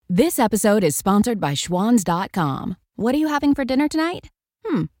This episode is sponsored by Schwans.com. What are you having for dinner tonight?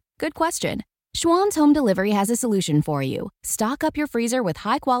 Good question. Schwann's Home Delivery has a solution for you. Stock up your freezer with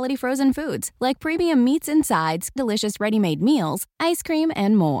high-quality frozen foods like premium meats and sides, delicious ready-made meals, ice cream,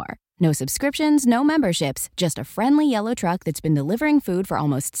 and more. No subscriptions, no memberships, just a friendly yellow truck that's been delivering food for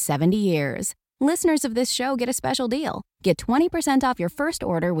almost 70 years. Listeners of this show get a special deal. Get 20% off your first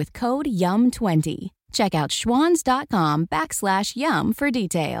order with code YUM20. Check out schwans.com/YUM for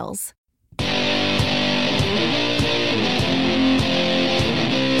details.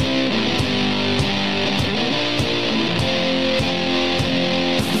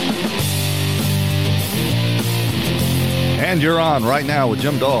 And you're on right now with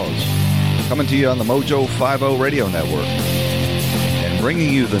Jim Dawes, coming to you on the Mojo 50 Radio Network and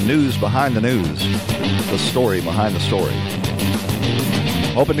bringing you the news behind the news, the story behind the story.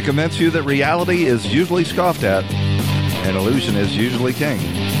 Hoping to convince you that reality is usually scoffed at and illusion is usually king.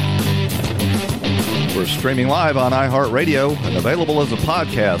 We're streaming live on iHeartRadio and available as a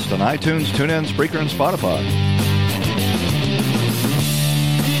podcast on iTunes, TuneIn, Spreaker, and Spotify.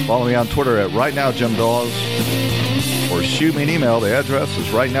 Follow me on Twitter at RightNowJimDawes or shoot me an email. The address is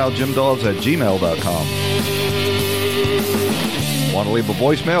rightnowjimdawes@gmail.com. Want to leave a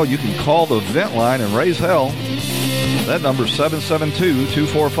voicemail? You can call the vent line and raise hell. That number is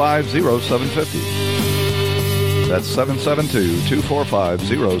 772-245-0750. That's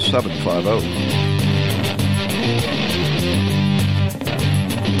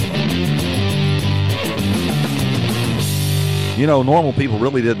You know, normal people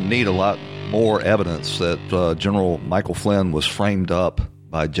really didn't need a lot more evidence that General Michael Flynn was framed up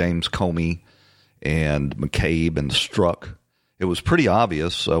by James Comey and McCabe and Strzok. It was pretty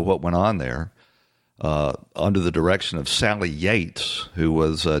obvious what went on there. Under the direction of Sally Yates, who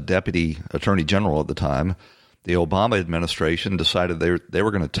was Deputy Attorney General at the time, the Obama administration decided they were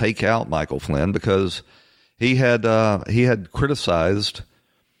going to take out Michael Flynn because he had criticized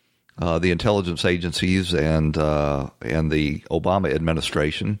the intelligence agencies and the Obama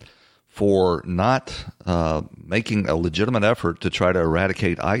administration for not making a legitimate effort to try to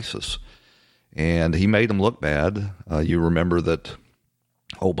eradicate ISIS. And he made them look bad. You remember that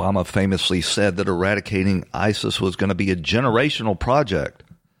Obama famously said that eradicating ISIS was going to be a generational project.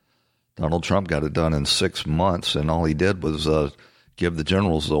 Donald Trump got it done in 6 months, and all he did was give the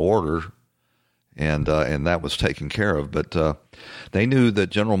generals the order, and that was taken care of. But they knew that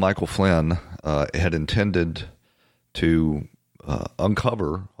General Michael Flynn had intended to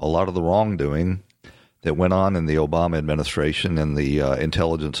uncover a lot of the wrongdoing that went on in the Obama administration and the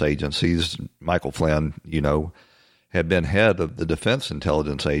intelligence agencies. Michael Flynn, had been head of the Defense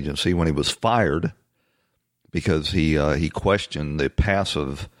Intelligence Agency when he was fired because he questioned the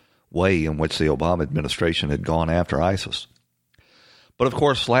passive way in which the Obama administration had gone after ISIS. But of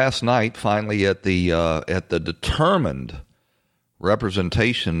course, last night, finally, at the determined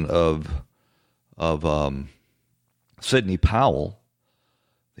representation of Sidney Powell,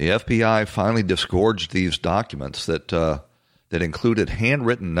 the FBI finally disgorged these documents that included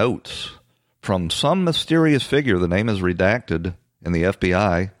handwritten notes from some mysterious figure. The name is redacted in the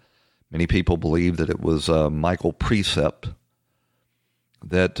FBI. Many people believe that it was Michael Precept,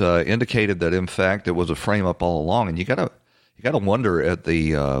 that indicated that, in fact, it was a frame-up all along. And you got to wonder at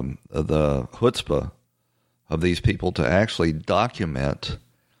the chutzpah of these people to actually document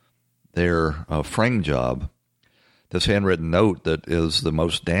their frame job. This handwritten note that is the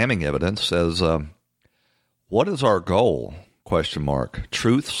most damning evidence says, "What is our goal? ?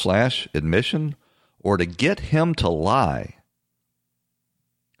 Truth/admission, or to get him to lie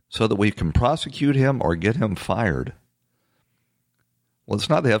so that we can prosecute him or get him fired." Well, it's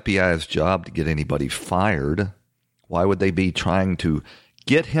not the FBI's job to get anybody fired. Why would they be trying to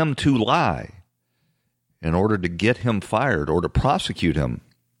get him to lie in order to get him fired or to prosecute him?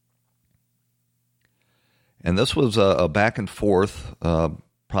 And this was a back and forth,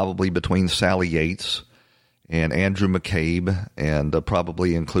 probably between Sally Yates and Andrew McCabe, and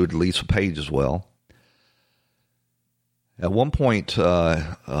probably included Lisa Page as well. At one point,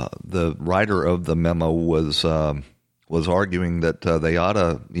 the writer of the memo was arguing that they ought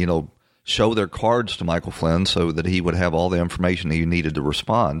to, show their cards to Michael Flynn so that he would have all the information he needed to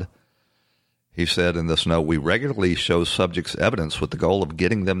respond. He said in this note, "We regularly show subjects evidence with the goal of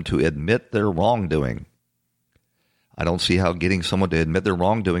getting them to admit their wrongdoing. I don't see how getting someone to admit their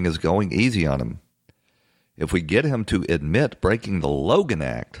wrongdoing is going easy on him. If we get him to admit breaking the Logan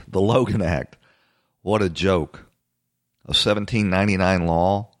Act, what a joke. A 1799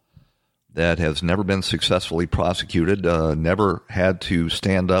 law that has never been successfully prosecuted, never had to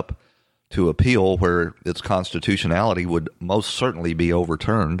stand up to appeal where its constitutionality would most certainly be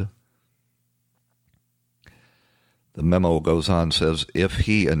overturned. The memo goes on, says, if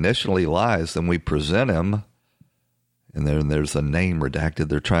he initially lies, then we present him, and then there's a name redacted.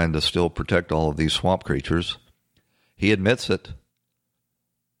 They're trying to still protect all of these swamp creatures. He admits it.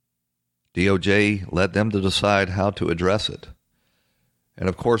 DOJ led them to decide how to address it. And,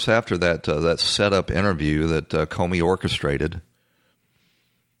 of course, after that set-up interview that Comey orchestrated,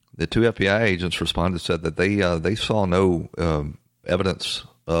 the two FBI agents responded, said that they saw no evidence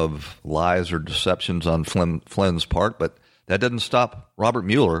of lies or deceptions on Flynn's part, but that didn't stop Robert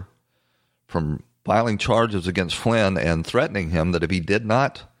Mueller from filing charges against Flynn and threatening him that if he did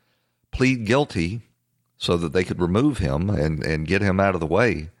not plead guilty so that they could remove him and get him out of the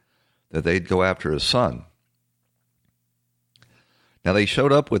way, that they'd go after his son. Now, they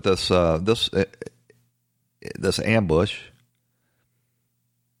showed up with this ambush,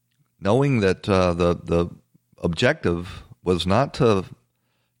 knowing that the objective was not to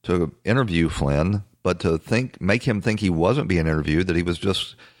interview Flynn, but to make him think he wasn't being interviewed, that he was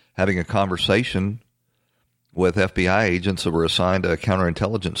just having a conversation with FBI agents that were assigned a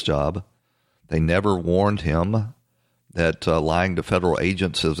counterintelligence job. They never warned him that lying to federal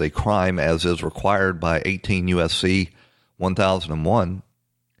agents is a crime, as is required by 18 U.S.C. 1001.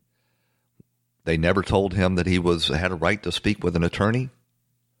 They never told him that he had a right to speak with an attorney.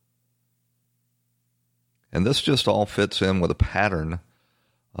 And this just all fits in with a pattern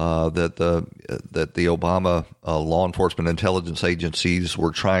that the Obama law enforcement intelligence agencies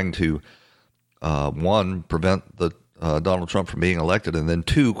were trying to, one, prevent Donald Trump from being elected, and then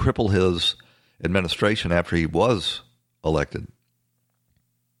two, cripple his administration after he was elected.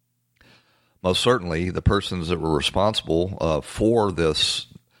 Most certainly, the persons that were responsible for this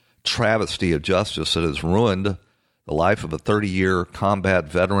travesty of justice that has ruined the life of a 30-year combat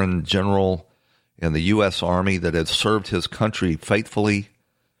veteran general in the U.S. Army that had served his country faithfully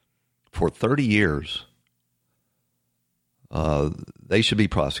for 30 years, they should be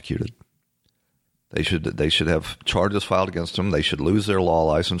prosecuted. They should have charges filed against them. They should lose their law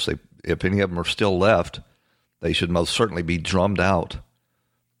license. If any of them are still left, they should most certainly be drummed out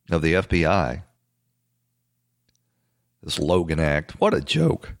of the FBI. This Logan Act, what a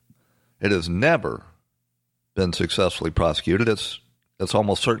joke. It has never been successfully prosecuted. It's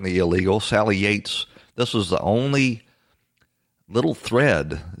almost certainly illegal. Sally Yates, this was the only little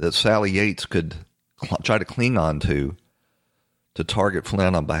thread that Sally Yates could try to cling on to target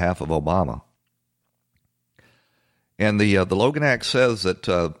Flynn on behalf of Obama. And the Logan Act says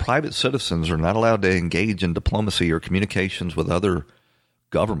that private citizens are not allowed to engage in diplomacy or communications with other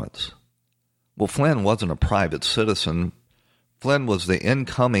governments. Well, Flynn wasn't a private citizen. Flynn was the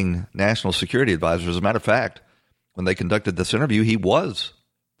incoming national security advisor. As a matter of fact, when they conducted this interview, he was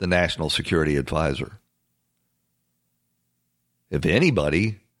the national security advisor. If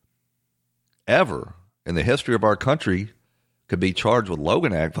anybody ever in the history of our country could be charged with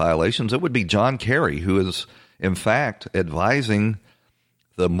Logan Act violations, it would be John Kerry, who is, in fact, advising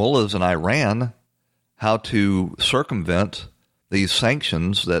the mullahs in Iran how to circumvent these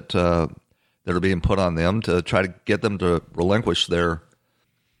sanctions that are being put on them to try to get them to relinquish their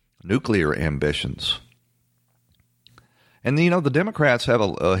nuclear ambitions. And, you know, the Democrats have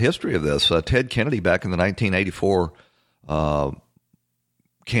a history of this. Ted Kennedy, back in the 1984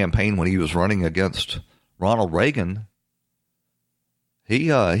 campaign when he was running against Ronald Reagan, he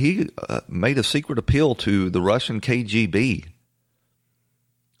made a secret appeal to the Russian KGB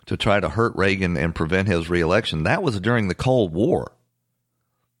to try to hurt Reagan and prevent his reelection. That was during the Cold War.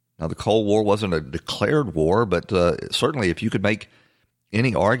 Now, the Cold War wasn't a declared war, but certainly if you could make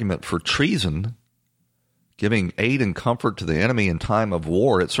any argument for treason, giving aid and comfort to the enemy in time of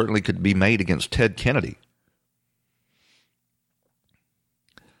war, it certainly could be made against Ted Kennedy.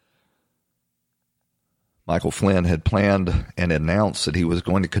 Michael Flynn had planned and announced that he was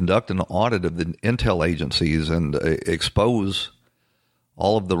going to conduct an audit of the intel agencies and expose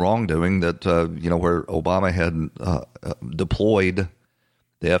all of the wrongdoing that, where Obama had deployed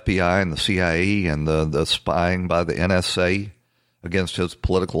the FBI and the CIA and the spying by the NSA against his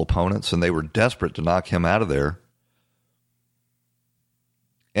political opponents, and they were desperate to knock him out of there.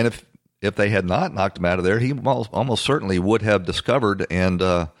 And if they had not knocked him out of there, he almost certainly would have discovered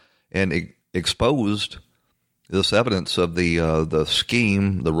and exposed this evidence of the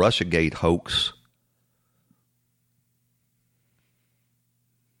scheme, the Russiagate hoax.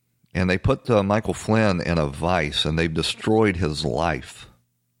 And they put Michael Flynn in a vice, and they've destroyed his life.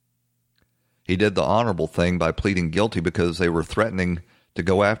 He did the honorable thing by pleading guilty because they were threatening to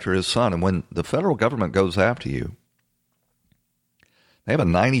go after his son. And when the federal government goes after you, They have a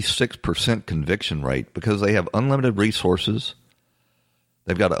 96% conviction rate because they have unlimited resources.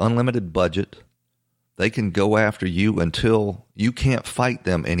 They've got an unlimited budget. They can go after you until you can't fight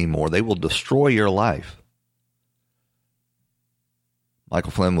them anymore. They will destroy your life.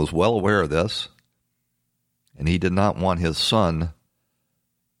 Michael Flynn was well aware of this, and he did not want his son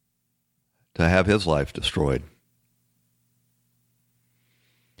to have his life destroyed.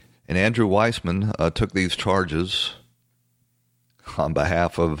 And Andrew Weissman took these charges on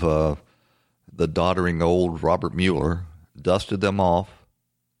behalf of the doddering old Robert Mueller, dusted them off,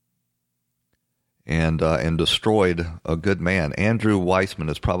 and destroyed a good man. Andrew Weissman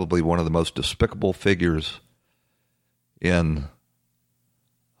is probably one of the most despicable figures in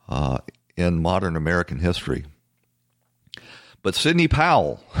modern American history. But Sidney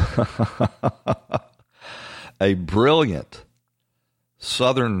Powell, a brilliant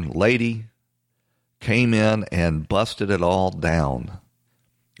Southern lady, came in and busted it all down.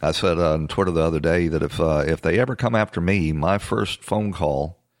 I said on Twitter the other day that if they ever come after me, my first phone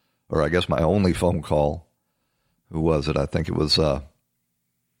call, or I guess my only phone call, who was it? I think it was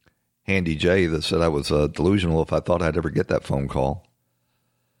Handy J that said I was delusional if I thought I'd ever get that phone call.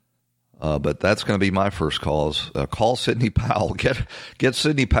 But that's going to be my first call. Call Sidney Powell. Get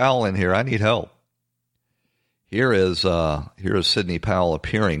Sidney Powell in here. I need help. Here is Sidney Powell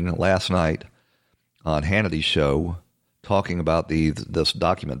appearing last night on Hannity's show talking about this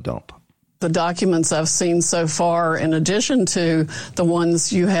document dump. The documents I've seen so far, in addition to the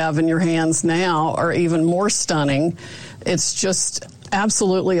ones you have in your hands now, are even more stunning. It's just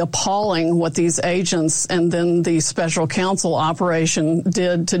absolutely appalling what these agents and then the special counsel operation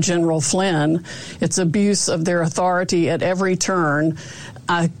did to General Flynn. It's abuse of their authority at every turn.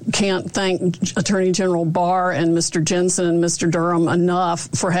 I can't thank Attorney General Barr and Mr. Jensen and Mr. Durham enough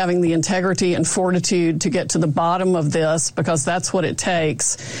for having the integrity and fortitude to get to the bottom of this, because that's what it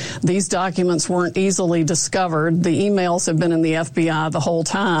takes. These documents weren't easily discovered. The emails have been in the FBI the whole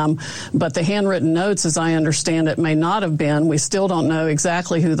time, but the handwritten notes, as I understand it, may not have been. We still don't know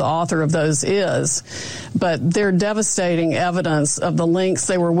exactly who the author of those is, but they're devastating evidence of the lengths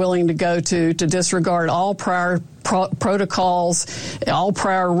they were willing to go to disregard all prior protocols, all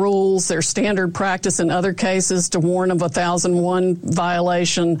prior rules, their standard practice in other cases to warn of 1001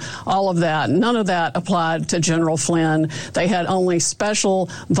 violation, all of that. None of that applied to General Flynn. They had only special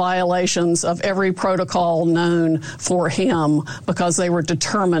violations of every protocol known for him because they were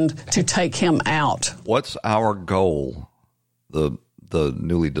determined to take him out. What's our goal? The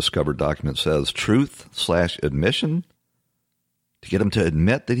newly discovered document says truth/admission, to get him to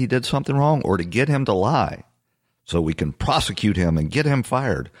admit that he did something wrong, or to get him to lie so we can prosecute him and get him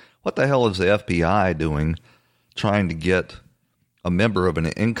fired. What the hell is the FBI doing trying to get a member of an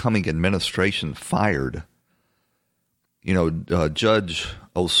incoming administration fired? You know, Judge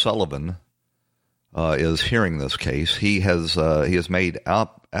O'Sullivan is hearing this case. He has made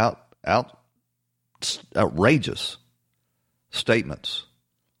outrageous statements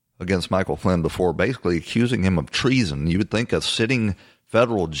against Michael Flynn before, basically accusing him of treason. You would think a sitting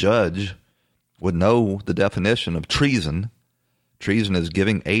federal judge would know the definition of treason. Treason is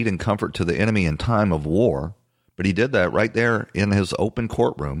giving aid and comfort to the enemy in time of war. But he did that right there in his open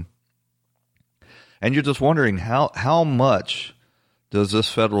courtroom. And you're just wondering, how much does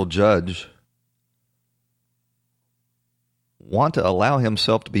this federal judge want to allow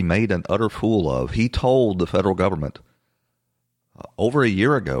himself to be made an utter fool of? He told the federal government over a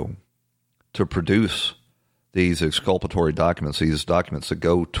year ago to produce these exculpatory documents, these documents that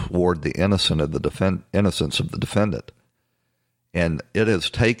go toward the innocence of the defendant. And it has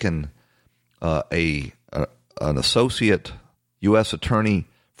taken an associate U.S. attorney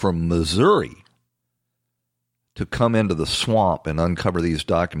from Missouri to come into the swamp and uncover these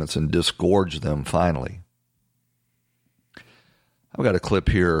documents and disgorge them finally. I've got a clip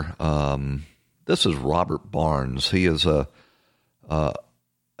here. This is Robert Barnes. He is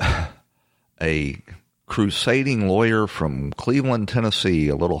a crusading lawyer from Cleveland, Tennessee,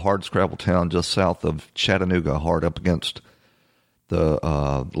 a little hardscrabble town just south of Chattanooga, hard up against the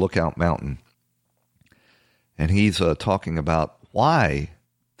Lookout Mountain. And he's talking about why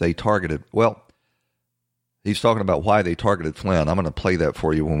they targeted, he's talking about why they targeted Flynn. I'm going to play that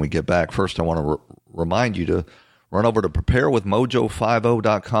for you when we get back. First, I want to remind you to run over to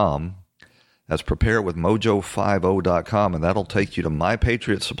preparewithmojo50.com. That's preparewithmojo50.com, and that'll take you to My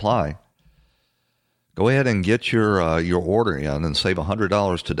Patriot Supply. Go ahead and get your order in and save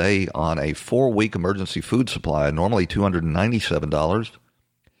 $100 today on a 4-week emergency food supply, normally $297.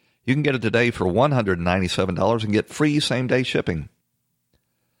 You can get it today for $197 and get free same-day shipping.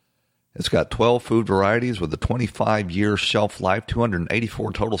 It's got 12 food varieties with a 25-year shelf life,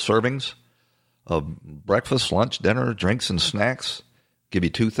 284 total servings of breakfast, lunch, dinner, drinks, and snacks. Give you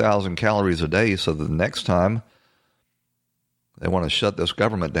 2,000 calories a day, so that the next time they want to shut this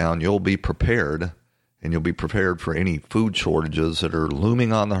government down, you'll be prepared, and you'll be prepared for any food shortages that are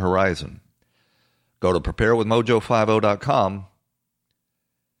looming on the horizon. Go to preparewithmojo50.com.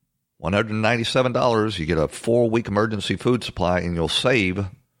 $197, you get a 4-week emergency food supply, and you'll save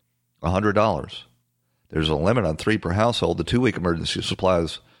 $100. There's a limit on 3 per household. The 2-week emergency supply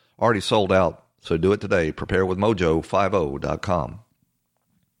is already sold out, so do it today. Preparewithmojo50.com.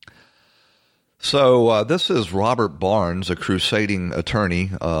 So this is Robert Barnes, a crusading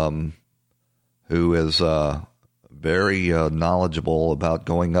attorney who is very knowledgeable about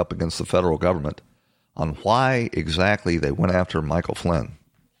going up against the federal government on why exactly they went after Michael Flynn.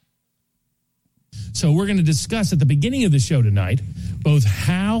 So we're going to discuss at the beginning of the show tonight both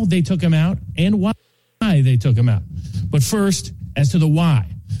how they took him out and why they took him out. But first, as to the why.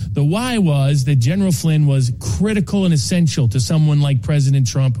 The why was that General Flynn was critical and essential to someone like President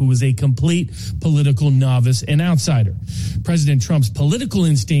Trump, who was a complete political novice and outsider. President Trump's political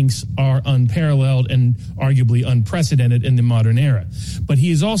instincts are unparalleled and arguably unprecedented in the modern era. But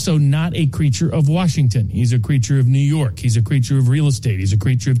he is also not a creature of Washington. He's a creature of New York. He's a creature of real estate. He's a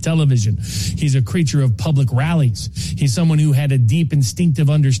creature of television. He's a creature of public rallies. He's someone who had a deep instinctive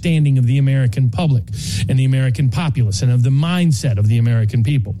understanding of the American public and the American populace and of the mindset of the American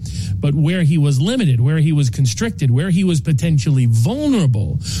people. But where he was limited, where he was constricted, where he was potentially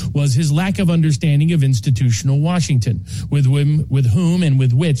vulnerable was his lack of understanding of institutional Washington, with whom and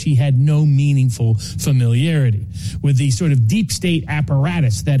with which he had no meaningful familiarity, with the sort of deep state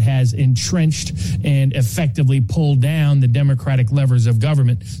apparatus that has entrenched and effectively pulled down the democratic levers of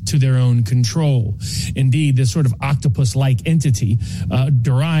government to their own control. Indeed, this sort of octopus-like entity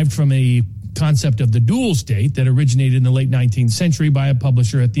derived from a concept of the dual state that originated in the late 19th century by a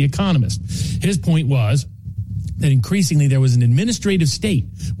publisher at The Economist. His point was that increasingly there was an administrative state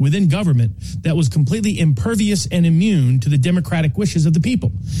within government that was completely impervious and immune to the democratic wishes of the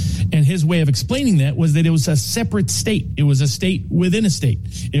people. And his way of explaining that was that it was a separate state. It was a state within a state.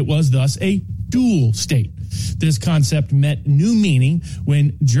 It was thus a dual state. This concept met new meaning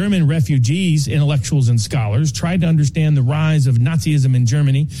when German refugees, intellectuals, and scholars tried to understand the rise of Nazism in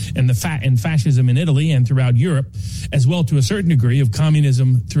Germany and fascism in Italy and throughout Europe, as well to a certain degree of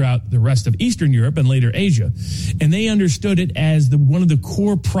communism throughout the rest of Eastern Europe and later Asia. And they understood it as one of the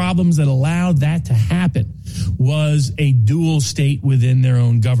core problems that allowed that to happen was a dual state within their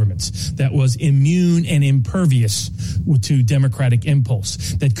own governments that was immune and impervious to democratic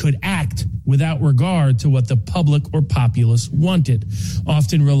impulse, that could act without regard to what the public or populace wanted,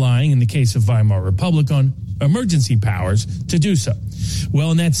 often relying, in the case of Weimar Republic, on emergency powers to do so. Well,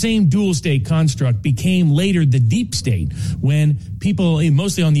 in that same dual state construct became later the deep state when people,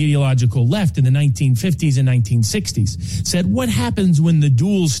 mostly on the ideological left in the 1950s and 1960s, said, what happens when the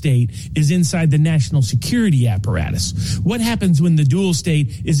dual state is inside the national security apparatus? What happens when the dual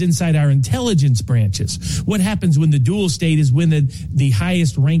state is inside our intelligence branches? What happens when the dual state is when the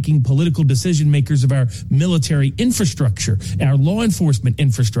highest ranking political decision makers of our military infrastructure, our law enforcement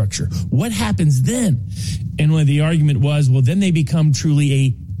infrastructure? What happens then? And when the argument was, well, then they become truly a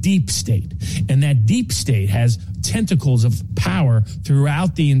deep state. And that deep state has tentacles of power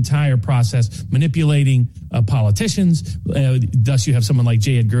throughout the entire process, manipulating politicians. Thus, you have someone like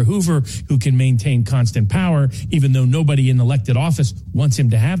J. Edgar Hoover who can maintain constant power, even though nobody in elected office wants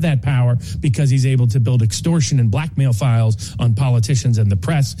him to have that power, because he's able to build extortion and blackmail files on politicians and the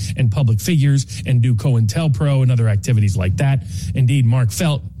press and public figures and do COINTELPRO and other activities like that. Indeed, Mark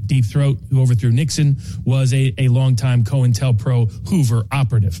Felt, Deep Throat, who overthrew Nixon, was a longtime COINTELPRO Hoover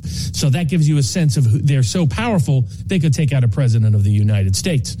operative. So that gives you a sense of they're so powerful they could take out a president of the United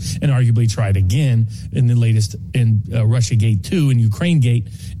States, and arguably tried again in the latest in Russiagate 2 and Ukrainegate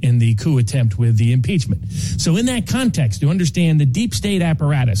in the coup attempt with the impeachment. So in that context, to understand the deep state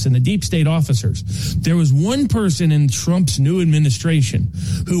apparatus and the deep state officers, there was one person in Trump's new administration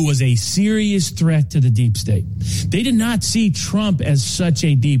who was a serious threat to the deep state. They did not see Trump as such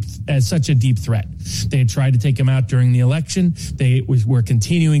a deep threat. They had tried to take him out during the election. They were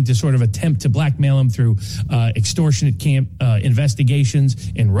continuing to sort of attempt to blackmail him through extortionate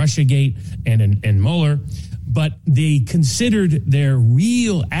investigations in Russiagate and in Mueller. But they considered their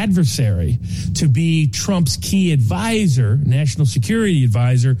real adversary to be Trump's key advisor, national security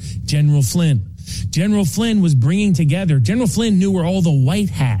advisor, General Flynn. General Flynn was bringing together. General Flynn knew where all the white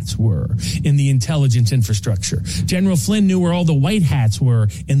hats were in the intelligence infrastructure. General Flynn knew where all the white hats were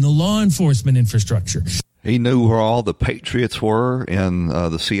in the law enforcement infrastructure. He knew where all the patriots were in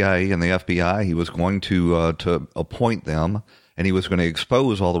the CIA and the FBI. He was going to appoint them, and he was going to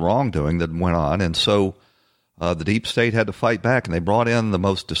expose all the wrongdoing that went on. And so the deep state had to fight back, and they brought in the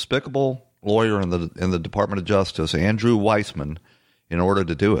most despicable lawyer in the Department of Justice, Andrew Weissman, in order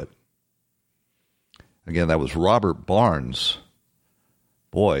to do it. Again, that was Robert Barnes.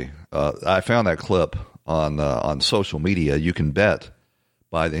 Boy, I found that clip on social media. You can bet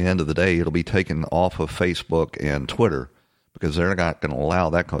by the end of the day, it'll be taken off of Facebook and Twitter because they're not going to allow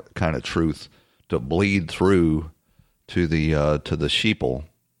that kind of truth to bleed through to the sheeple.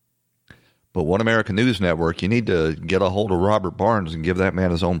 But One American News Network, you need to get a hold of Robert Barnes and give that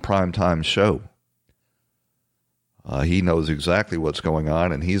man his own primetime show. He knows exactly what's going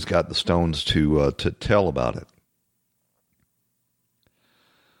on, and he's got the stones to tell about it.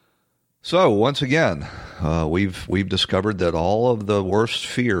 So once again, we've discovered that all of the worst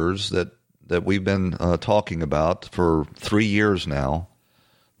fears that we've been talking about for 3 years now,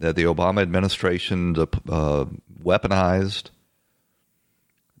 that the Obama administration weaponized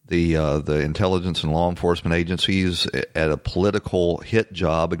the intelligence and law enforcement agencies at a political hit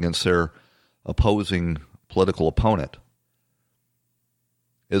job against their opposing political opponent.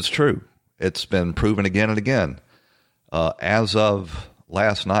 It's true. It's been proven again and again. As of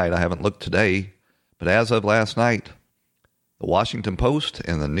last night, I haven't looked today, but as of last night, the Washington Post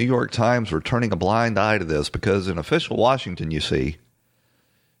and the New York Times were turning a blind eye to this because in official Washington, you see,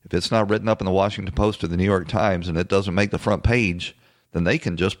 if it's not written up in the Washington Post or the New York Times and it doesn't make the front page, then they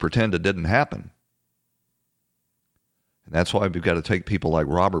can just pretend it didn't happen. And that's why we've got to take people like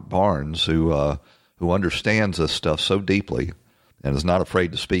Robert Barnes, who understands this stuff so deeply and is not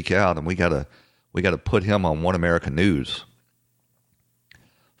afraid to speak out, and we got to put him on One American News.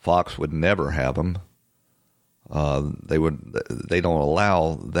 Fox would never have him. They don't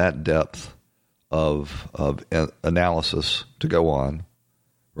allow that depth of analysis to go on.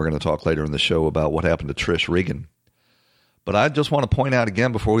 We're going to talk later in the show about what happened to Trish Regan. But I just want to point out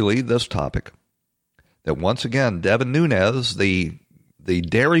again before we leave this topic that once again, Devin Nunes, the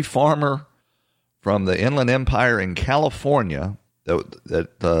dairy farmer from the Inland Empire in California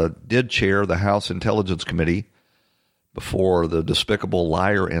that did chair the House Intelligence Committee before the despicable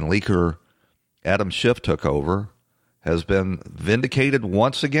liar and leaker Adam Schiff took over, has been vindicated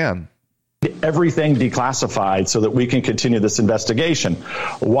once again. Everything declassified so that we can continue this investigation.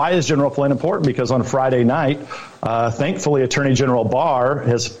 Why is General Flynn important? Because on Friday night, thankfully, Attorney General Barr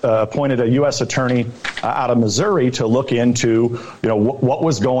has appointed a U.S. attorney out of Missouri to look into, what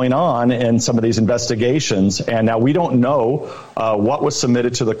was going on in some of these investigations. And now we don't know what was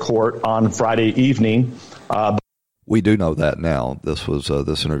submitted to the court on Friday evening. We do know that now. This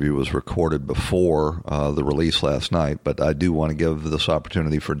interview was recorded before the release last night, but I do want to give this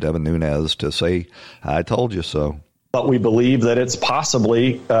opportunity for Devin Nunes to say, I told you so. But we believe that it's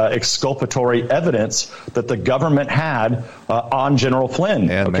possibly exculpatory evidence that the government had on General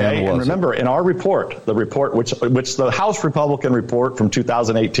Flynn. And remember, in our report, the report which the House Republican report from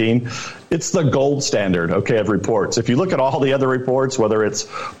 2018, it's the gold standard, of reports. If you look at all the other reports, whether it's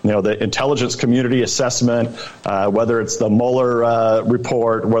the intelligence community assessment, whether it's the Mueller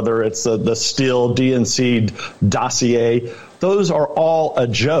report, whether it's the Steele DNC dossier, those are all a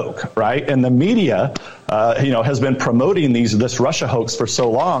joke, right? And the media, has been promoting this Russia hoax for so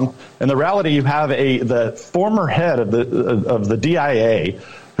long. In the reality, you have the former head of the DIA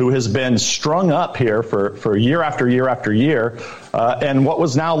who has been strung up here for year after year after year. And what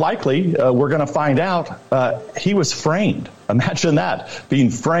was now likely, we're going to find out, he was framed. Imagine that,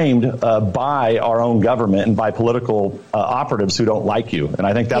 being framed by our own government and by political operatives who don't like you. And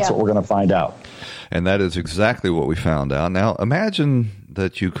I think that's what we're going to find out. And that is exactly what we found out. Now, imagine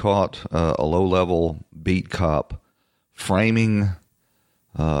that you caught a low-level beat cop framing,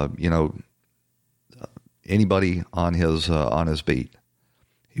 anybody on his beat.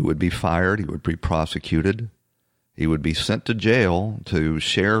 He would be fired. He would be prosecuted. He would be sent to jail to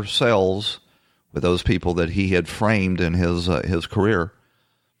share cells with those people that he had framed in his career.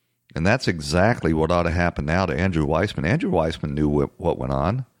 And that's exactly what ought to happen now to Andrew Weissman. Andrew Weissman knew what went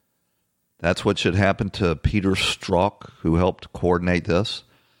on. That's what should happen to Peter Strzok, who helped coordinate this,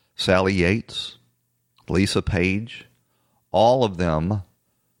 Sally Yates, Lisa Page. All of them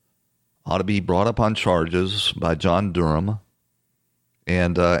ought to be brought up on charges by John Durham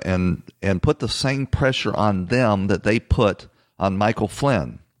and put the same pressure on them that they put on Michael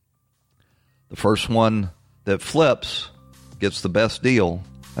Flynn. The first one that flips gets the best deal,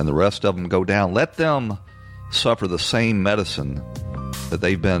 and the rest of them go down. Let them suffer the same medicine that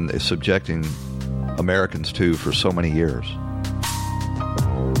they've been subjecting Americans to for so many years.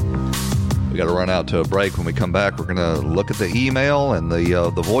 We got to run out to a break. When we come back, we're going to look at the email and the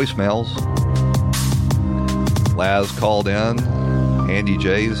voicemails. Laz called in. Andy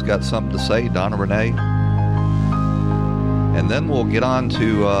J's got something to say. Donna Renee. And then we'll get on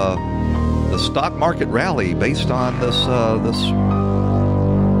to the stock market rally based on this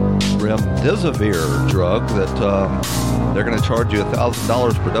remdesivir drug that they're going to charge you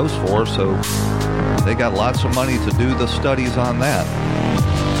 $1,000 per dose for. So they got lots of money to do the studies on that.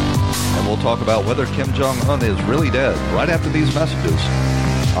 And we'll talk about whether Kim Jong-un is really dead right after these messages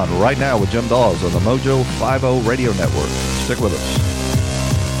on Right Now with Jim Dawes on the Mojo 50 Radio Network. Stick with us.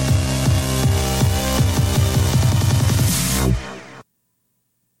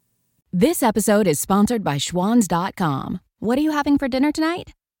 This episode is sponsored by Schwans.com. What are you having for dinner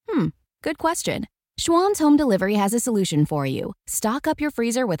tonight? Good question. Schwann's Home Delivery has a solution for you. Stock up your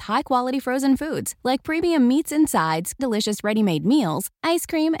freezer with high-quality frozen foods like premium meats and sides, delicious ready-made meals, ice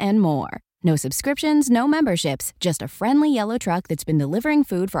cream, and more. No subscriptions, no memberships, just a friendly yellow truck that's been delivering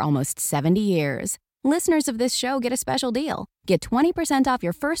food for almost 70 years. Listeners of this show get a special deal. Get 20% off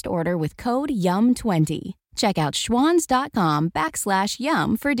your first order with code YUM20. Check out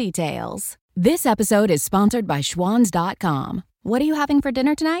schwans.com/YUM for details. This episode is sponsored by Schwans.com. What are you having for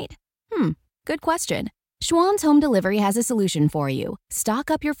dinner tonight? Good question. Schwann's Home Delivery has a solution for you. Stock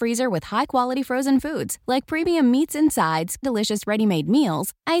up your freezer with high-quality frozen foods like premium meats and sides, delicious ready-made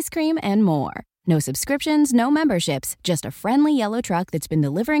meals, ice cream, and more. No subscriptions, no memberships, just a friendly yellow truck that's been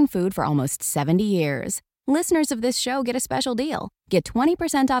delivering food for almost 70 years. Listeners of this show get a special deal. Get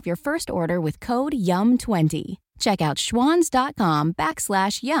 20% off your first order with code YUM20. Check out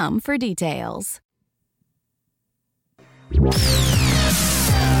schwans.com/YUM for details.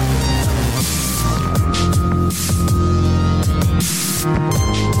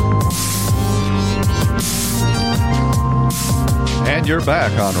 And you're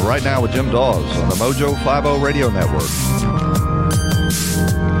back on Right Now with Jim Dawes on the Mojo 50 Radio Network.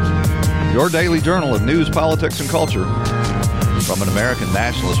 Your daily journal of news, politics, and culture from an American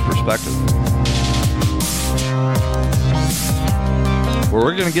nationalist perspective. Well,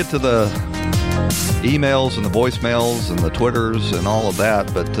 we're going to get to the emails and the voicemails and the Twitters and all of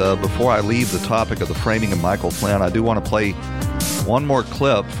that, but before I leave the topic of the framing of Michael Flynn, I do want to play one more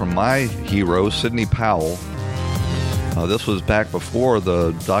clip from my hero, Sidney Powell. This was back before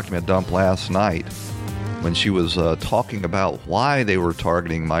the document dump last night when she was talking about why they were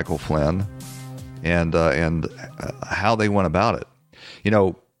targeting Michael Flynn and how they went about it. You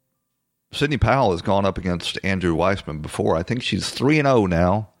know, Sidney Powell has gone up against Andrew Weissman before. I think she's 3-0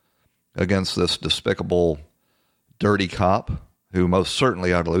 now against this despicable, dirty cop who most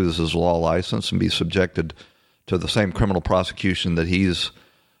certainly ought to lose his law license and be subjected to the same criminal prosecution that he's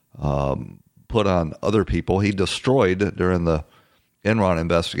put on other people. He destroyed, during the Enron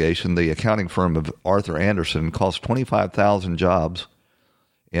investigation, the accounting firm of Arthur Andersen, cost 25,000 jobs,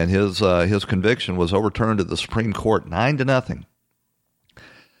 and his conviction was overturned at the Supreme Court 9-0.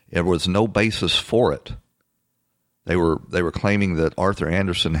 There was no basis for it. They were claiming that Arthur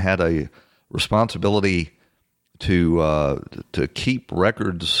Andersen had a responsibility to keep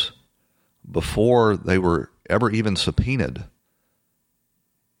records before they were ever even subpoenaed.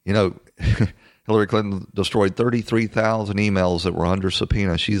 You know, Hillary Clinton destroyed 33,000 emails that were under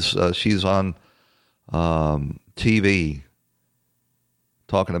subpoena. She's on TV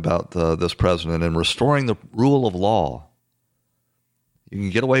talking about this president and restoring the rule of law. You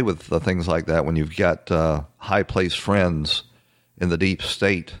can get away with things like that when you've got high-placed friends in the deep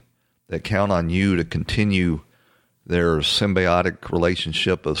state that count on you to continue their symbiotic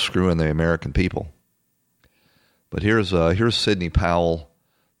relationship of screwing the American people. But here's Sidney Powell.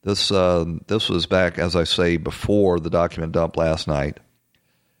 This was back, as I say, before the document dump last night,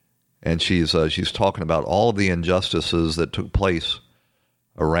 and she's talking about all of the injustices that took place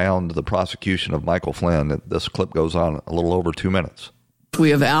around the prosecution of Michael Flynn. This clip goes on a little over 2 minutes.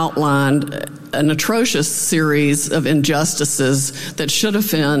 We have outlined an atrocious series of injustices that should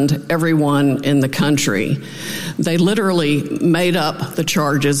offend everyone in the country. They literally made up the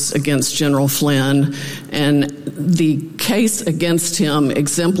charges against General Flynn, and the case against him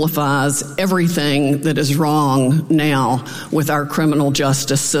exemplifies everything that is wrong now with our criminal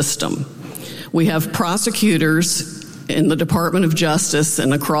justice system. We have prosecutors in the Department of Justice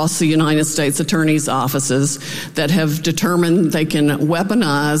and across the United States Attorney's offices that have determined they can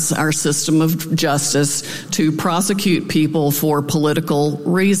weaponize our system of justice to prosecute people for political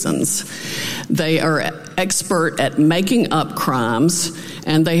reasons. They are expert at making up crimes,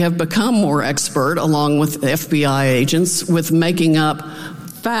 and they have become more expert, along with FBI agents, with making up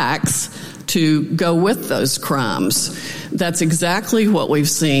facts to go with those crimes. That's exactly what we've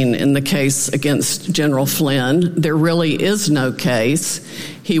seen in the case against General Flynn. There really is no case.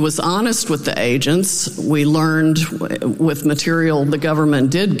 He was honest with the agents. We learned with material the government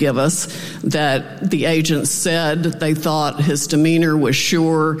did give us that the agents said they thought his demeanor was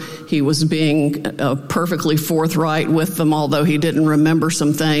sure. He was being perfectly forthright with them, although he didn't remember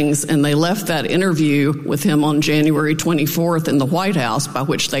some things. And they left that interview with him on January 24th in the White House, by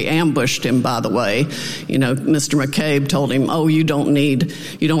which they ambushed him, by the way. You know, Mr. McCabe told him, "Oh, you don't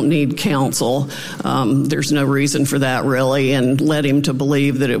need counsel. There's no reason for that, really," and led him to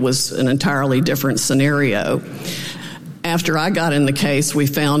believe that it was an entirely different scenario. After I got in the case, we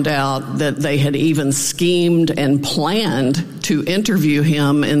found out that they had even schemed and planned to interview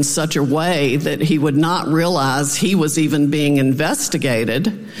him in such a way that he would not realize he was even being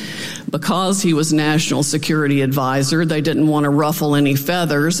investigated. Because he was National Security Advisor, they didn't want to ruffle any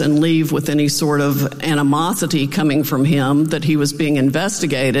feathers and leave with any sort of animosity coming from him that he was being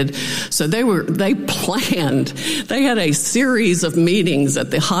investigated. So they planned. They had a series of meetings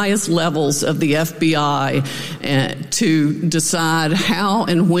at the highest levels of the FBI to decide how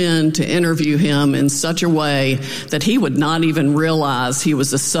and when to interview him in such a way that he would not even realize he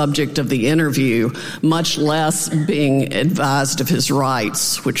was the subject of the interview, much less being advised of his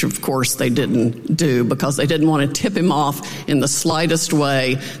rights, which of course they didn't do because they didn't want to tip him off in the slightest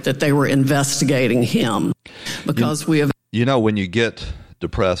way that they were investigating him. Because You know, when you get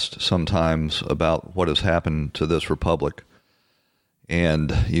depressed sometimes about what has happened to this republic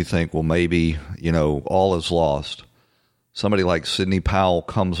and you think, well, maybe, you know, all is lost. Somebody like Sidney Powell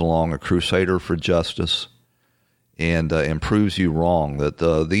comes along, a crusader for justice, and proves you wrong,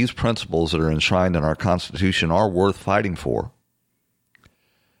 that these principles that are enshrined in our Constitution are worth fighting for.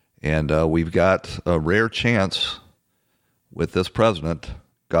 And we've got a rare chance with this president,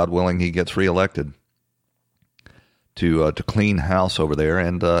 God willing he gets reelected, to clean house over there.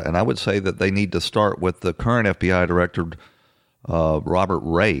 And I would say that they need to start with the current FBI director, Robert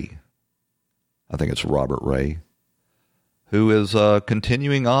Ray. I think it's Robert Ray, who is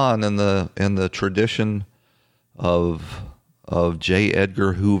continuing on in the tradition of J.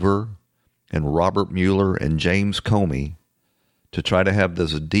 Edgar Hoover and Robert Mueller and James Comey, to try to have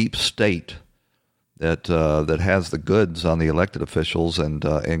this deep state that has the goods on the elected officials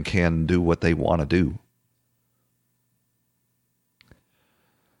and can do what they want to do.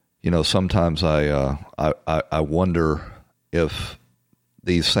 You know, sometimes I wonder if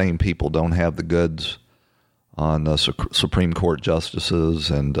these same people don't have the goods on Supreme Court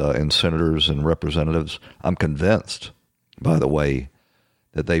justices and senators and representatives. I'm convinced, by the way,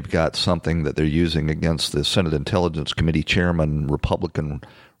 that they've got something that they're using against the Senate Intelligence Committee Chairman, Republican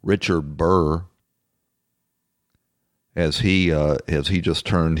Richard Burr, as he just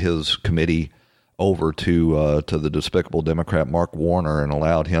turned his committee over to the despicable Democrat Mark Warner and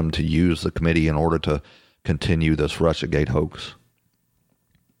allowed him to use the committee in order to continue this Russiagate hoax.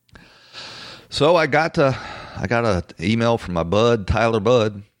 So I got an email from my bud Tyler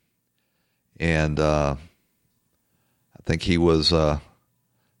Budd, and I think he was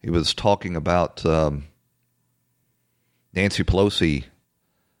talking about Nancy Pelosi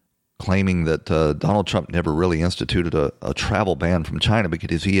claiming that Donald Trump never really instituted a travel ban from China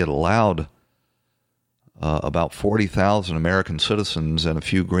because he had allowed about 40,000 American citizens and a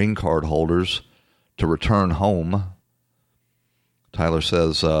few green card holders to return home. Tyler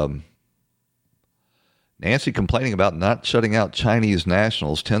says, Nancy complaining about not shutting out Chinese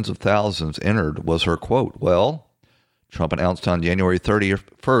nationals, tens of thousands entered, was her quote. Well, Trump announced on January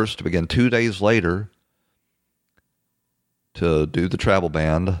 31st to begin 2 days later to do the travel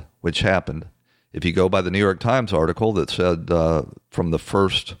ban, which happened. If you go by the New York Times article that said from the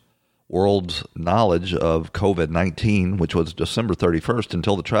first world's knowledge of COVID-19, which was December 31st,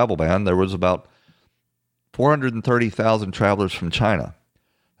 until the travel ban, there was about 430,000 travelers from China.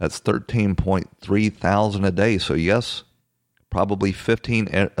 That's 13.3 thousand a day. So yes, probably 15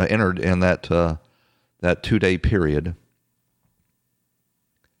 entered in that 2-day period.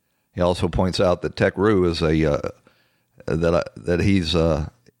 He also points out that Tech Roo is that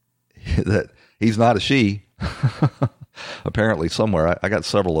he's not a she. Apparently somewhere. I got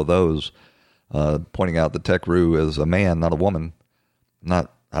several of those pointing out that Tech Roo is a man, not a woman.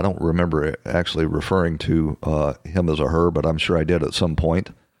 I don't remember actually referring to him as a her, but I'm sure I did at some point.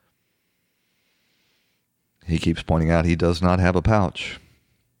 He keeps pointing out he does not have a pouch.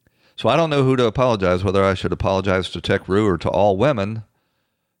 So I don't know who to apologize, whether I should apologize to Tech Roo or to all women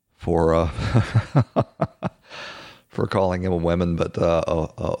for for calling him a woman, but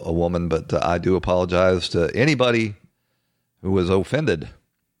a woman. But I do apologize to anybody who was offended.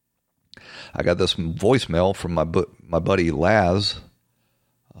 I got this voicemail from my buddy Laz.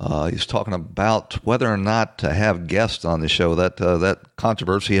 He's talking about whether or not to have guests on the show. That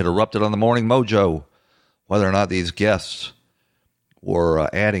controversy had erupted on the Morning Mojo, whether or not these guests were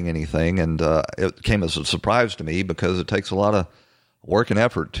adding anything, and it came as a surprise to me because it takes a lot of work and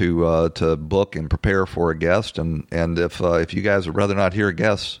effort to book and prepare for a guest, and if you guys would rather not hear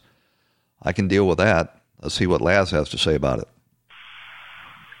guests, I can deal with that. Let's see what Laz has to say about it.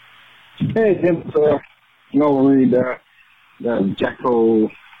 Hey, Tim. Noel Reed, Jacko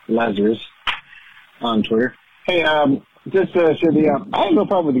Lazarus on Twitter. Hey, just I have no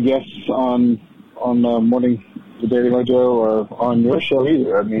problem with the guests on Morning the Daily Mojo or on your show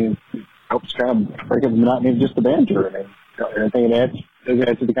either. I mean, it helps kind of break up the monotony of just the banter. I think it adds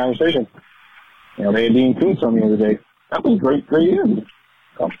to the conversation. They had Dean Koontz on the other day. That was a great interview.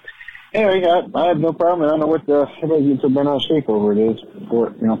 So, anyway, I have no problem. I don't know what everybody gets a bent out of shape over it is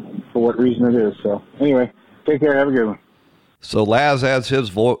for what reason it is. So anyway, take care. Have a good one. So Laz adds his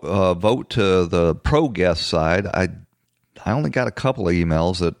vote to the pro guest side. I only got a couple of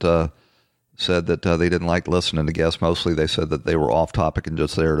emails that said that they didn't like listening to guests. Mostly they said that they were off topic and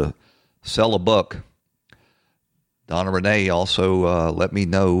just there to sell a book. Donna Renee also let me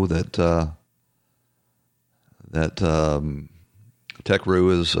know that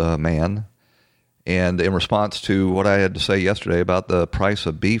Tech-Roo is a man. And in response to what I had to say yesterday about the price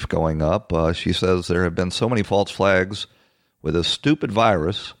of beef going up, she says there have been so many false flags with this stupid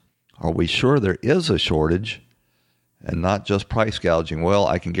virus. Are we sure there is a shortage and not just price gouging? Well,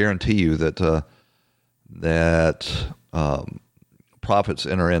 I can guarantee you that profits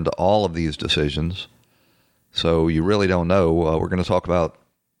enter into all of these decisions. So you really don't know. We're going to talk about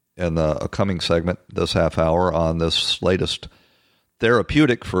in a coming segment this half hour on this latest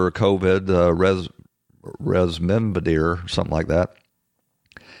therapeutic for COVID, resmimidine, something like that.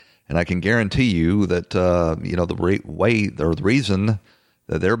 And I can guarantee you that the reason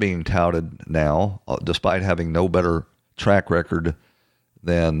that they're being touted now, despite having no better track record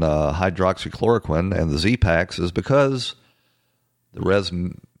than hydroxychloroquine and the Z-Packs, is because the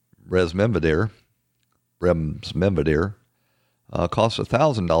resmimidine costs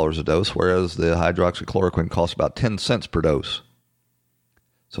 $1,000 a dose, whereas the hydroxychloroquine costs about 10 cents per dose.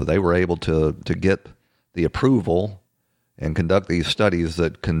 So they were able to get the approval and conduct these studies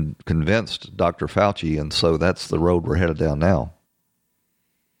that convinced Dr. Fauci, and so that's the road we're headed down now.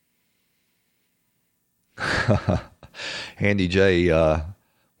 Handy J,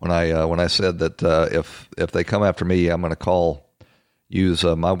 when I said that if they come after me, I'm going to use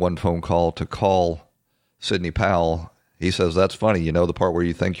my one phone call to call Sidney Powell. He says, that's funny, the part where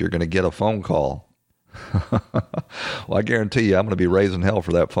you think you're going to get a phone call. Well, I guarantee you I'm going to be raising hell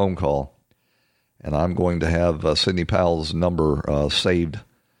for that phone call. And I'm going to have Sidney Powell's number saved.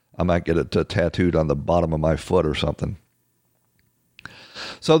 I might get it tattooed on the bottom of my foot or something.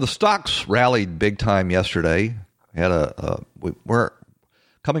 So the stocks rallied big time yesterday. We're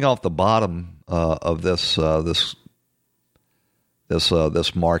coming off the bottom of this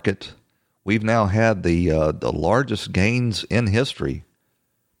market. We've now had the largest gains in history.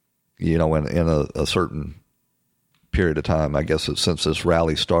 In a certain period of time, I guess since this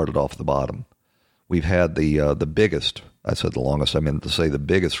rally started off the bottom. We've had the biggest, I said the longest, I meant to say the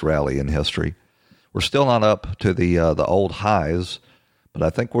biggest rally in history. We're still not up to the old highs, but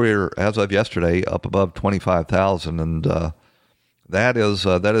I think we're, as of yesterday, up above 25,000, and that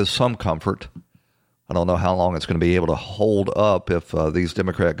is some comfort. I don't know how long it's going to be able to hold up if these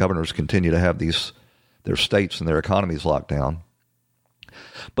Democrat governors continue to have their states and their economies locked down.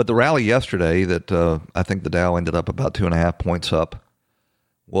 But the rally yesterday that I think the Dow ended up about 2.5 points up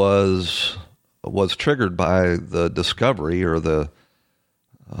was triggered by the discovery or the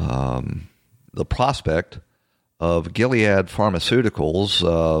prospect of Gilead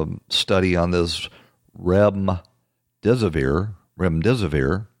Pharmaceuticals' study on this remdesivir.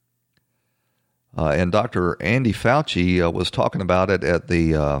 And Dr. Andy Fauci was talking about it at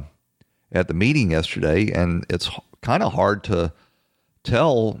the meeting yesterday, and it's kind of hard to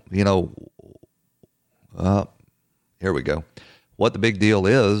tell, here we go, what the big deal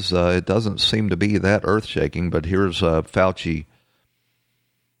is. It doesn't seem to be that earth-shaking, but here's Fauci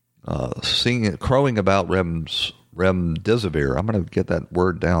crowing about remdesivir. I'm going to get that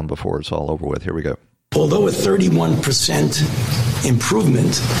word down before it's all over with. Here we go. Although a 31%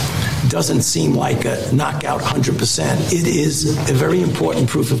 improvement doesn't seem like a knockout 100%, it is a very important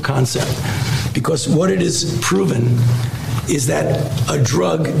proof of concept, because what it is proven is that a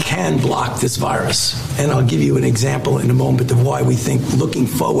drug can block this virus. And I'll give you an example in a moment of why we think looking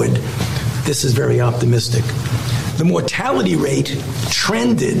forward this is very optimistic. The mortality rate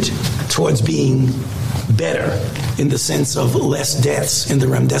trended towards being better in the sense of less deaths in the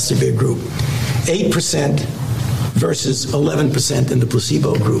remdesivir group. 8% versus 11% in the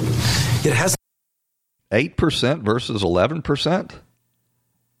placebo group. It has 8% versus 11%.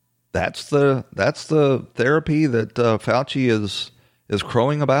 That's the therapy that Fauci is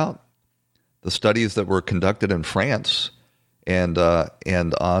crowing about. The studies that were conducted in France and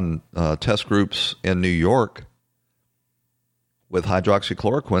on test groups in New York with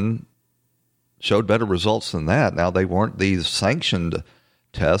hydroxychloroquine showed better results than that. Now, they weren't these sanctioned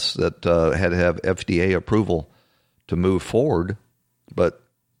tests that had to have FDA approval to move forward, but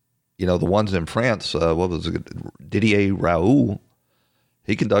the ones in France, what was it? Didier Raoult,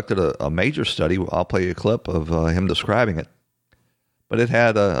 he conducted a major study. I'll play you a clip of him describing it. But it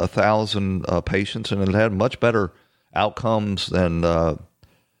had 1,000 patients, and it had much better outcomes than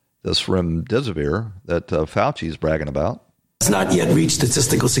this remdesivir that Fauci's bragging about. It's not yet reached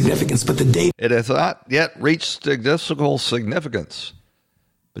statistical significance, but the data... It has not yet reached statistical significance.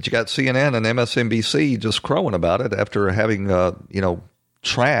 But you got CNN and MSNBC just crowing about it after having,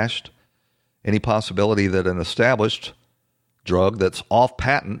 trashed any possibility that an established drug that's off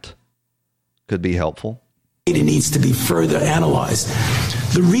patent could be helpful. It needs to be further analyzed.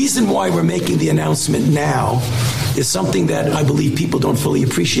 The reason why we're making the announcement now is something that I believe people don't fully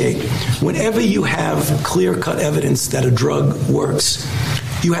appreciate. Whenever you have clear-cut evidence that a drug works,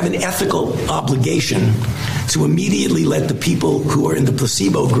 you have an ethical obligation to immediately let the people who are in the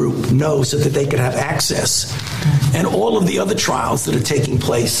placebo group know so that they can have access. And all of the other trials that are taking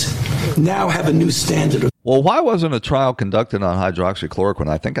place now have a new standard of... Well, why wasn't a trial conducted on hydroxychloroquine?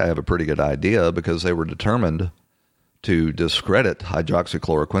 I think I have a pretty good idea, because they were determined to discredit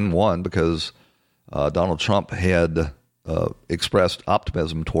hydroxychloroquine. One, because Donald Trump had expressed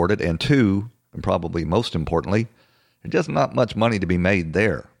optimism toward it. And two, and probably most importantly, there's just not much money to be made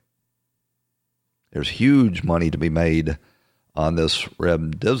there. There's huge money to be made on this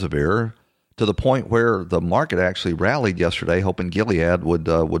remdesivir, to the point where the market actually rallied yesterday, hoping Gilead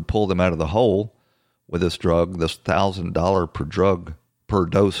would pull them out of the hole with this drug, this $1,000 per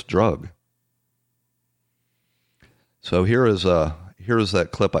dose drug. So here is that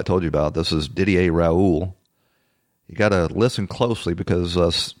clip I told you about. This is Didier Raoult. You got to listen closely,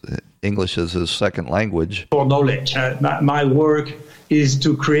 because English is his second language. For knowledge, my work is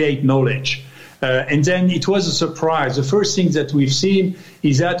to create knowledge. And then it was a surprise. The first thing that we've seen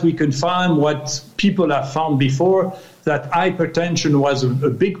is that we confirm what people have found before, that hypertension was a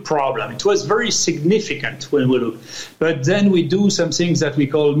big problem. It was very significant when we look. But then we do some things that we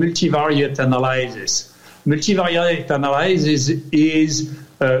call multivariate analysis. Multivariate analysis is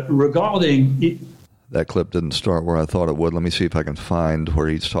regarding... it. That clip didn't start where I thought it would. Let me see if I can find where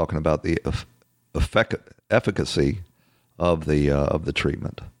he's talking about the efficacy of the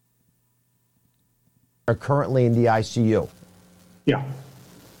treatment. Are currently in the ICU. Yeah.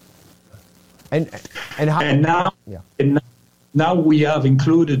 And how? And now, yeah. And now we have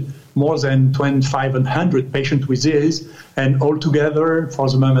included more than 2,500 patients with this, and altogether, for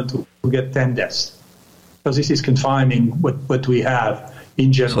the moment, we get 10 deaths. So this is confining what we have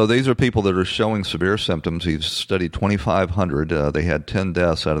in general. So these are people that are showing severe symptoms. He's studied 2,500. They had 10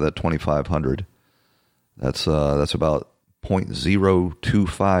 deaths out of that 2,500. That's about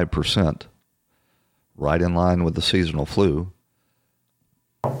 0.025%, right in line with the seasonal flu.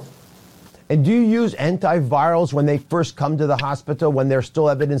 And do you use antivirals when they first come to the hospital, when there's still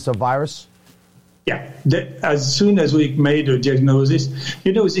evidence of virus? Yeah, as soon as we made a diagnosis,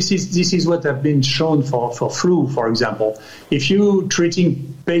 this is what have been shown for flu, for example. If you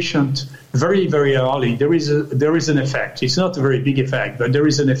treating patient very, very early, there is an effect. It's not a very big effect, but there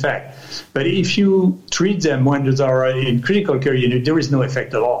is an effect. But if you treat them when they are in critical care unit, there is no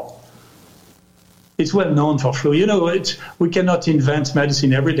effect at all. It's well known for flu. We cannot invent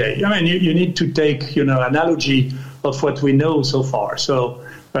medicine every day. I mean, you need to take, analogy of what we know so far. So,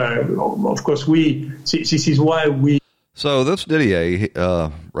 of course, this is why we. So this Didier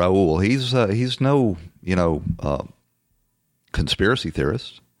Raoult, he's no, conspiracy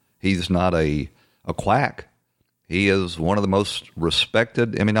theorist. He's not a quack. He is one of the most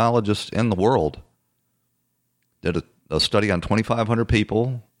respected immunologists in the world. Did a study on 2,500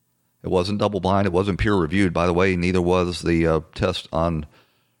 people. It wasn't double-blind. It wasn't peer-reviewed. By the way, neither was the test on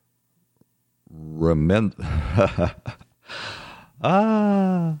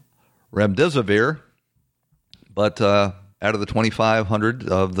remdesivir. But out of the 2,500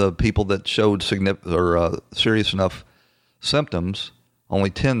 of the people that showed serious enough symptoms, only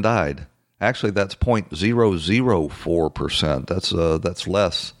 10 died. Actually, that's 0.004%. That's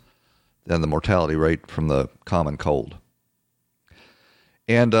less than the mortality rate from the common cold.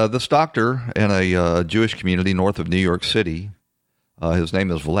 And this doctor in a Jewish community north of New York City, his name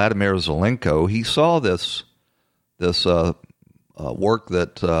is Vladimir Zelenko. He saw this work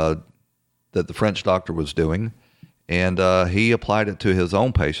that the French doctor was doing, and he applied it to his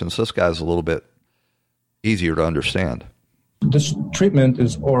own patients. This guy's a little bit easier to understand. This treatment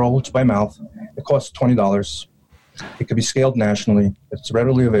is oral. It's by mouth. It costs $20. It can be scaled nationally. It's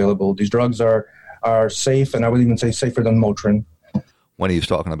readily available. These drugs are safe, and I would even say safer than Motrin. When he's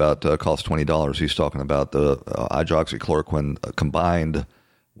talking about cost $20, he's talking about the hydroxychloroquine combined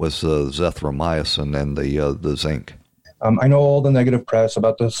with zithromycin and the zinc. I know all the negative press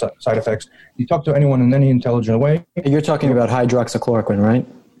about the side effects. You talk to anyone in any intelligent way. You're talking about hydroxychloroquine, right?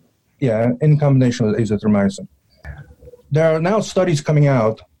 Yeah, in combination with azithromycin. There are now studies coming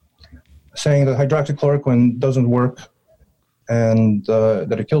out saying that hydroxychloroquine doesn't work and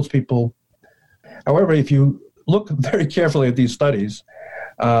that it kills people. However, if you look very carefully at these studies,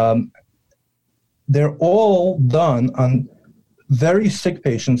 they're all done on very sick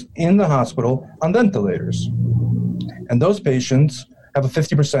patients in the hospital on ventilators. And those patients have a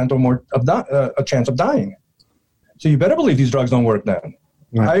 50% or more of a chance of dying. So you better believe these drugs don't work then.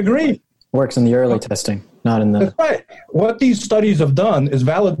 Right. I agree. Works in the early testing, not in the... That's right. What these studies have done is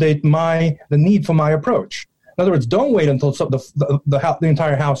validate the need for my approach. In other words, don't wait until the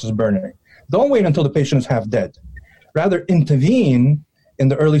entire house is burning. Don't wait until the patient is half dead. Rather, intervene in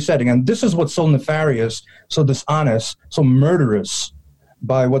the early setting. And this is what's so nefarious, so dishonest, so murderous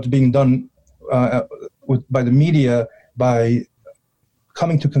by what's being done by the media, by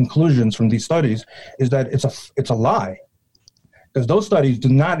coming to conclusions from these studies, is that it's a lie. Because those studies do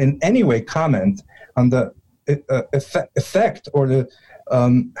not in any way comment on the effect or the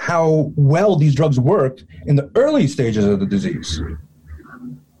how well these drugs work in the early stages of the disease.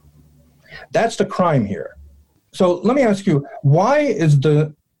 That's the crime here. So let me ask you, why is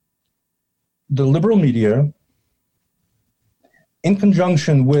the liberal media, in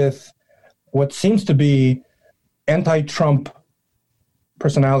conjunction with what seems to be anti-Trump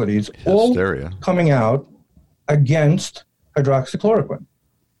personalities, hysteria, all coming out against hydroxychloroquine?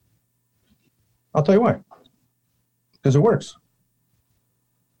 I'll tell you why. Because it works.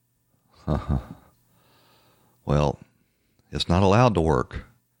 Well, it's not allowed to work.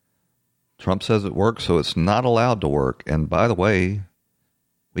 Trump says it works, so it's not allowed to work. And by the way,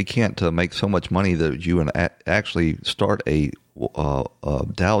 we can't make so much money that you actually start a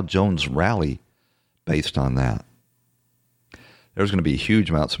Dow Jones rally based on that. There's going to be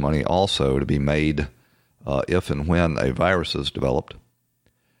huge amounts of money also to be made if and when a virus is developed.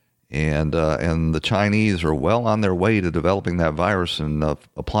 And the Chinese are well on their way to developing that virus and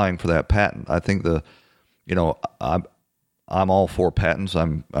applying for that patent. I think I'm all for patents.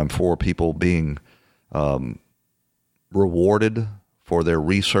 I'm for people being rewarded for their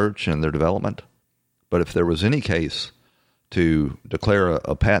research and their development. But if there was any case to declare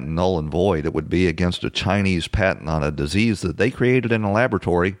a patent null and void, it would be against a Chinese patent on a disease that they created in a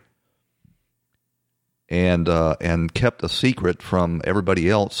laboratory and kept a secret from everybody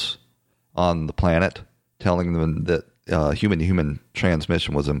else on the planet, telling them that human-to-human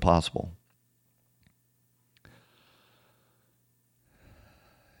transmission was impossible.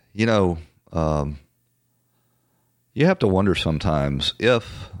 You have to wonder sometimes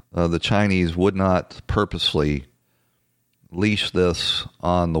if the Chinese would not purposely leash this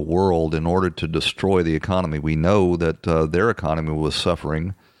on the world in order to destroy the economy. We know that their economy was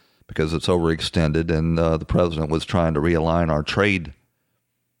suffering because it's overextended, and the president was trying to realign our trade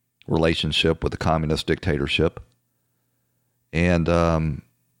relationship with the communist dictatorship. And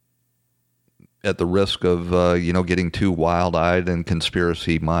at the risk of, getting too wild-eyed and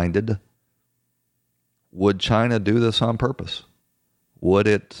conspiracy-minded, would China do this on purpose? Would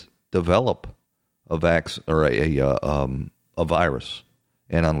it develop a virus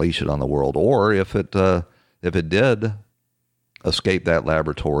and unleash it on the world? Or if it did escape that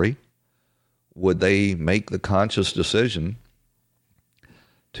laboratory, would they make the conscious decision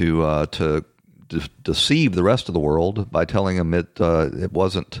to deceive the rest of the world by telling them it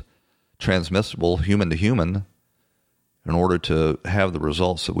wasn't transmissible human to human in order to have the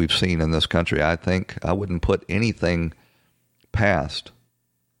results that we've seen in this country? I think I wouldn't put anything past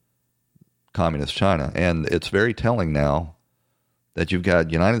communist China. And it's very telling now that you've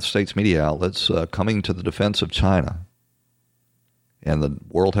got United States media outlets coming to the defense of China and the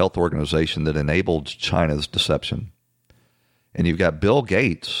World Health Organization that enabled China's deception. And you've got Bill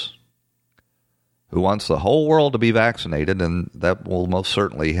Gates, who wants the whole world to be vaccinated, and that will most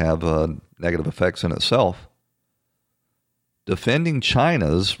certainly have negative effects in itself. defending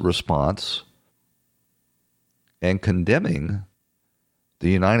China's response and condemning the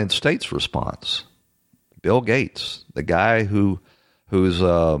United States response. Bill Gates, the guy whose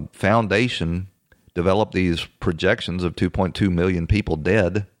foundation developed these projections of 2.2 million people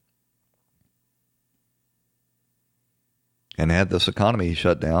dead and had this economy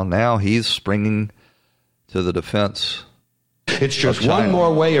shut down. Now he's springing to the defense. It's just one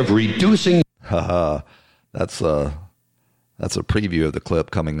more way of reducing. That's a preview of the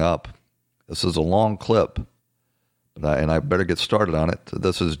clip coming up. This is a long clip, and I better get started on it.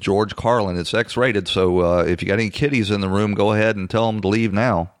 This is George Carlin. It's X-rated, so if you got any kiddies in the room, go ahead and tell them to leave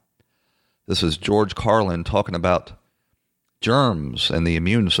now. This is George Carlin talking about germs and the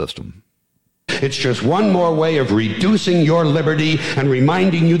immune system. It's just one more way of reducing your liberty and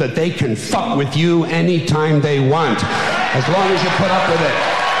reminding you that they can fuck with you anytime they want, as long as you put up with it.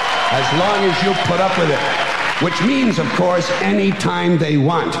 As long as you put up with it. Which means, of course, anytime they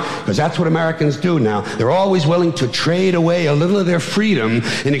want. Because that's what Americans do now. They're always willing to trade away a little of their freedom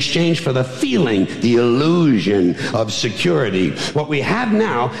in exchange for the feeling, the illusion of security. What we have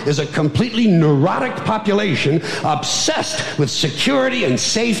now is a completely neurotic population obsessed with security and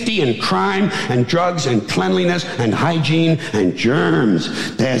safety and crime and drugs and cleanliness and hygiene and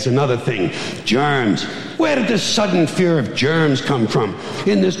germs. There's another thing. Germs. Where did this sudden fear of germs come from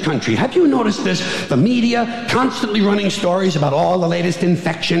in this country? Have you noticed this? The media constantly running stories about all the latest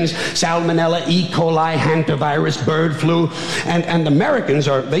infections, salmonella, E. coli, hantavirus, bird flu, and Americans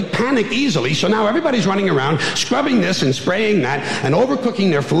they panic easily, so now everybody's running around scrubbing this and spraying that and overcooking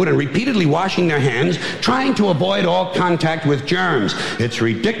their food and repeatedly washing their hands, trying to avoid all contact with germs. It's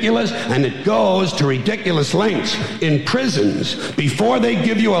ridiculous, and it goes to ridiculous lengths. In prisons, before they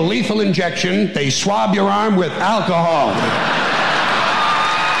give you a lethal injection, they swab your arm with alcohol.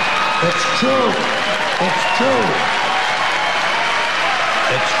 It's true. It's true.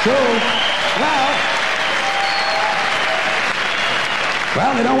 It's true.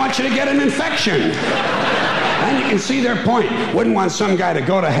 Well, they don't want you to get an infection. And you can see their point. Wouldn't want some guy to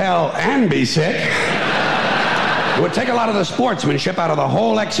go to hell and be sick. It would take a lot of the sportsmanship out of the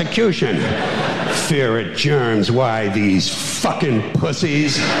whole execution. Fear of germs. Why, these fucking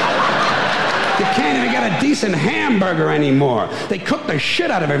pussies. You can't even get a decent hamburger anymore. They cook the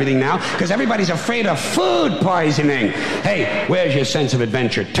shit out of everything now because everybody's afraid of food poisoning. Hey, where's your sense of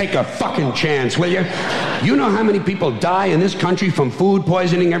adventure? Take a fucking chance, will you? You know how many people die in this country from food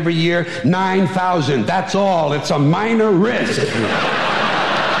poisoning every year? 9,000. That's all. It's a minor risk.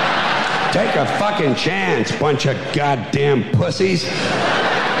 Take a fucking chance, bunch of goddamn pussies.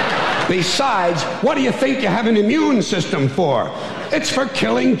 Besides, what do you think you have an immune system for? It's for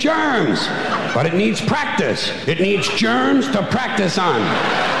killing germs. But it needs practice. It needs germs to practice on.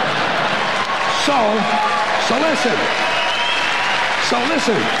 So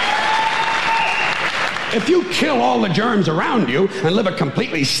listen. If you kill all the germs around you and live a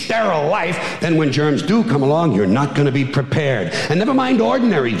completely sterile life, then when germs do come along, you're not going to be prepared. And never mind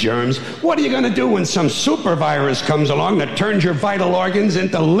ordinary germs, what are you going to do when some super virus comes along that turns your vital organs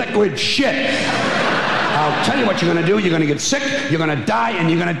into liquid shit? I'll tell you what you're going to do. You're going to get sick, you're going to die, and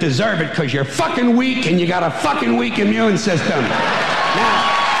you're going to deserve it because you're fucking weak and you got a fucking weak immune system. Now,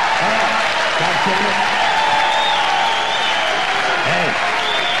 God damn it. Hey.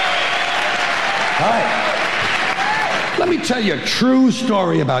 All right. Let me tell you a true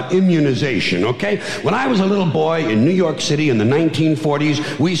story about immunization, okay? When I was a little boy in New York City in the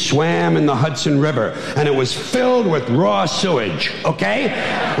 1940s, we swam in the Hudson River, and it was filled with raw sewage,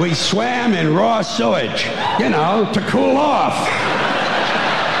 okay? We swam in raw sewage, to cool off.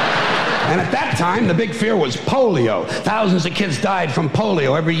 And at that time, the big fear was polio. Thousands of kids died from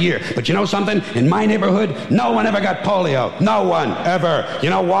polio every year. But you know something? In my neighborhood, no one ever got polio. No one, ever. You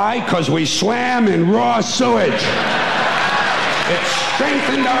know why? Because we swam in raw sewage. It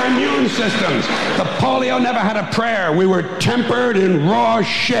strengthened our immune systems. The polio never had a prayer. We were tempered in raw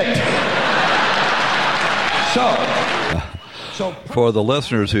shit. So for the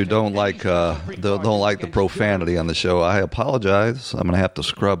listeners who don't like the profanity on the show, I apologize. I'm going to have to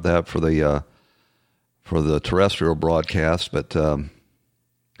scrub that for the terrestrial broadcast. But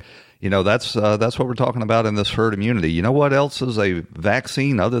that's what we're talking about in this herd immunity. You know what else is a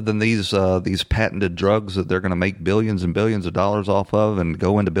vaccine other than these patented drugs that they're going to make billions and billions of dollars off of and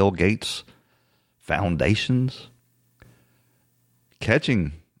go into Bill Gates' foundations?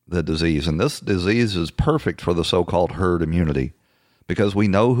 Catching the disease. And this disease is perfect for the so-called herd immunity because we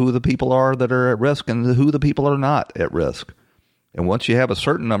know who the people are that are at risk and who the people are not at risk. And once you have a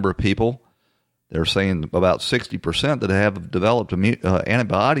certain number of people, they're saying about 60% that have developed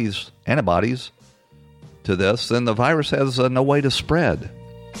antibodies to this, then the virus has no way to spread.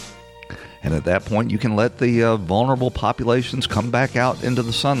 And at that point, you can let the vulnerable populations come back out into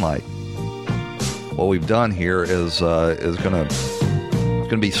the sunlight. What we've done here is going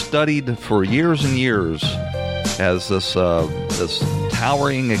to be studied for years and years as this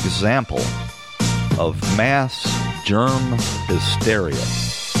towering example of mass germ hysteria.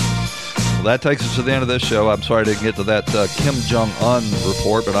 Well, that takes us to the end of this show. I'm sorry I didn't get to that Kim Jong-un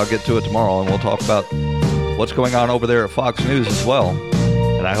report, but I'll get to it tomorrow, and we'll talk about what's going on over there at Fox News as well.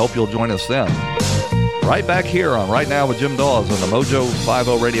 And I hope you'll join us then. Right back here on Right Now with Jim Dawes on the Mojo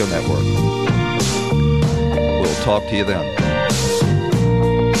 50 Radio Network. We'll talk to you then.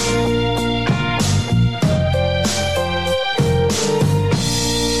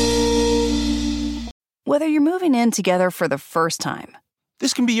 Whether you're moving in together for the first time,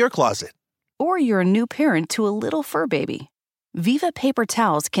 this can be your closet, or you're a new parent to a little fur baby, Viva paper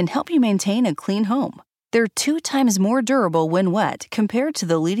towels can help you maintain a clean home. They're 2 times more durable when wet compared to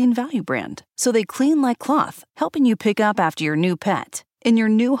the leading value brand, so they clean like cloth, helping you pick up after your new pet in your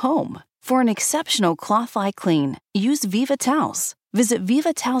new home. For an exceptional cloth-like clean, use Viva towels. Visit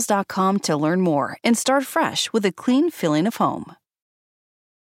vivatowels.com to learn more and start fresh with a clean feeling of home.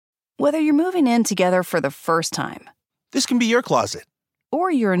 Whether you're moving in together for the first time, this can be your closet,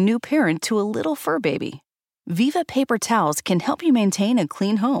 or you're a new parent to a little fur baby, Viva paper towels can help you maintain a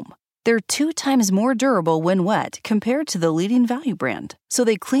clean home. They're 2 times more durable when wet compared to the leading value brand, so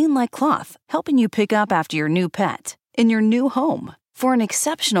they clean like cloth, helping you pick up after your new pet in your new home. For an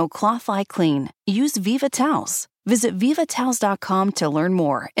exceptional cloth-like clean, use Viva towels. Visit vivatowels.com to learn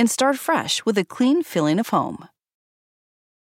more and start fresh with a clean feeling of home.